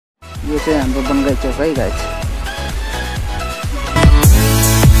यो चाहिँ हाम्रो बनगाई चौक है guys.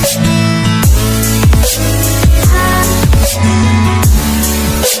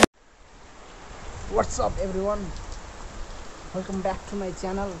 What's up everyone? Welcome back to my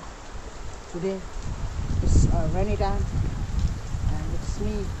channel. Today is rainy time and it's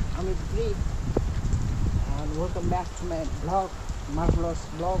me, Amit Pri, and welcome back to my vlog, Marvelous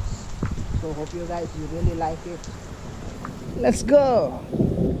Vlogs. So hope you guys really like it. Let's go.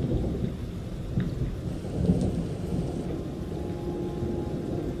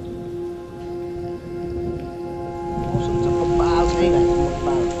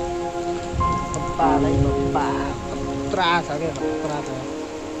 Tra छ क्या खतरा छ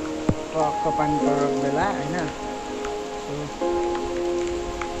ट्रकको पानी परेको बेला हैन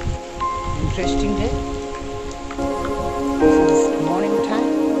interesting day morning time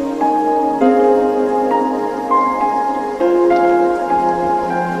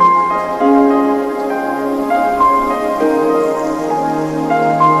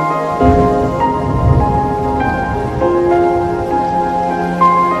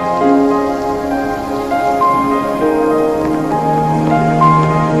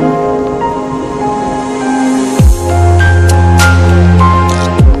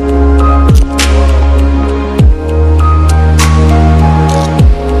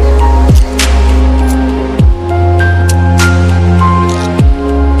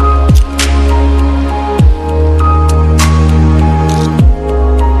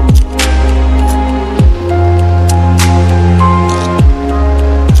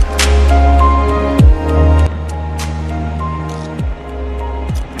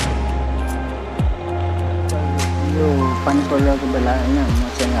पानी परिरहेको बेला हैन म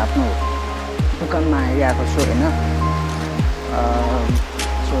चाहिँ आफ्नो दोकानमा आइरहेको छु हैन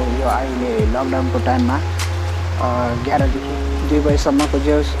सो यो अहिले लकडाउनको टाइममा 11 देखि 2 बजेसम्मको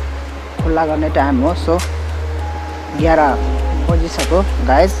जो खुल्ला गर्ने टाइम हो। सो 11 बजिसक्यो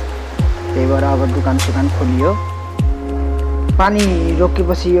गाइस, त्यही भएर अब दुकान खोलियो। पानी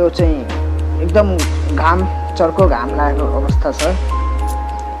रोकेपछि यो चाहिँ एकदम घाम चर्को घाम लागेको अवस्था छ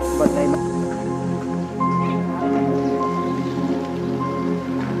बन्दैमा।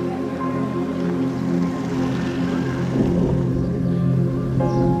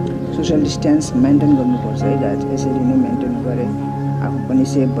 सोशल डिस्टेन्स मेन्टेन गर्नुपर्छ है गाइस। यसरी नै मेन्टेन गरे आफू पनि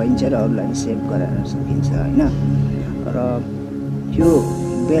सेफ भइन्छ र अरूलाई सेफ गराउन सकिन्छ हैन। र यो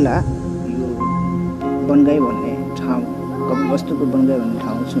बेला यो बनगाई भन्ने ठाउँ, कपिलवस्तुको बनगाई भन्ने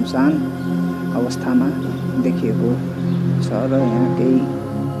ठाउँ सुनसान अवस्थामा देखिएको छ र यहाँ केही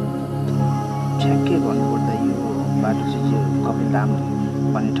ठ्याक्कै भन्नुपर्दा यो बाटो चाहिँ कपिलधाम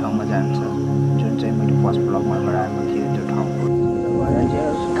भन्ने ठाउँमा जान्छ, जुन चाहिँ मैले फर्स्ट ब्लगमा गराएको थिएँ। त्यो ठाउँको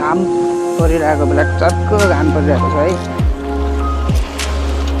घाम परिरहेको बेला चर्को घाम परिरहेको छ है।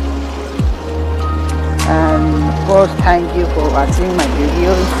 And of course thank you for watching my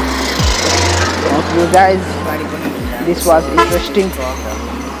videos. Hope you guys this was interesting.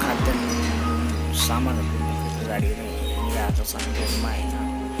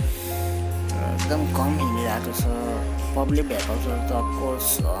 एकदम कम हिँडिरहेको छ, पब्लिक भेकल त अफकोर्स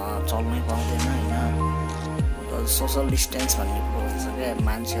चल्नै पाउँदैन हैन। सोशल डिस्टेन्स भन्ने कुरो हुन्छ क्या,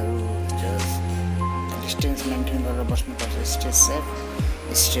 मान्छेहरू जस्ट डिस्टेन्स मेन्टेन गरेर बस्नुपर्छ। स्टे सेफ,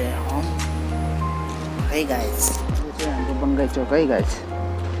 स्टे होम है गाइस। यो चाहिँ हाम्रो बनगाई चौक है गाइस,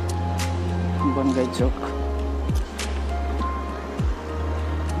 बनगाई चौक।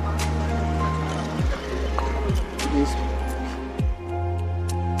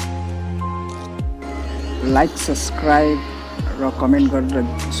 लाइक सब्सक्राइब र कमेन्ट गरेर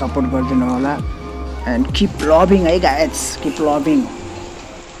सपोर्ट गरिदिनु होला। And keep loving, hey guys, keep loving.